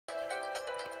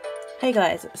Hey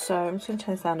guys, so I'm just going to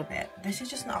turn this down a bit. This is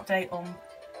just an update on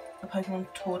the Pokemon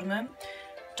tournament.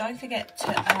 Don't forget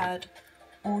to add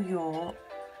all your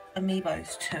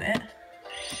amiibos to it.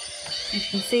 You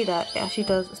can see that it actually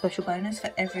does a special bonus for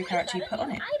every character you put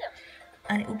on it.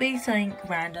 And it will be something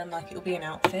random, like it will be an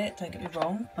outfit, don't get me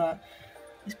wrong, but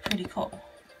it's pretty cool.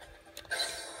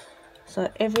 So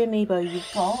every amiibo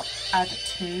you've got, add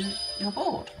to your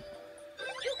board.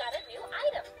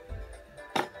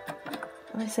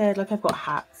 I said, like, I've got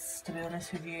hats, to be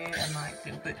honest with you, and like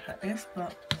little books like this,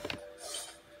 but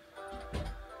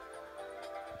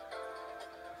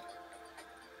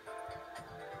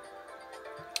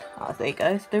oh, there you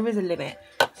go. So there is a limit,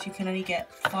 so you can only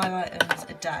get 5 items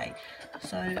a day.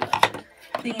 So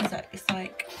the thing is that it's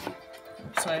like,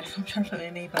 sorry, I'm trying to put the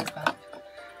amiibos back.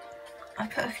 I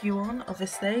put a few on,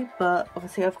 obviously, but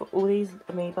obviously I've got all these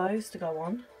amiibos to go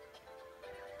on.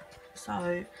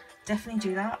 So definitely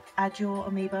do that. Add your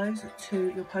amiibos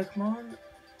to your Pokemon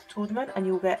tournament and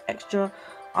you'll get extra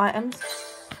items,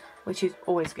 which is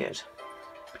always good.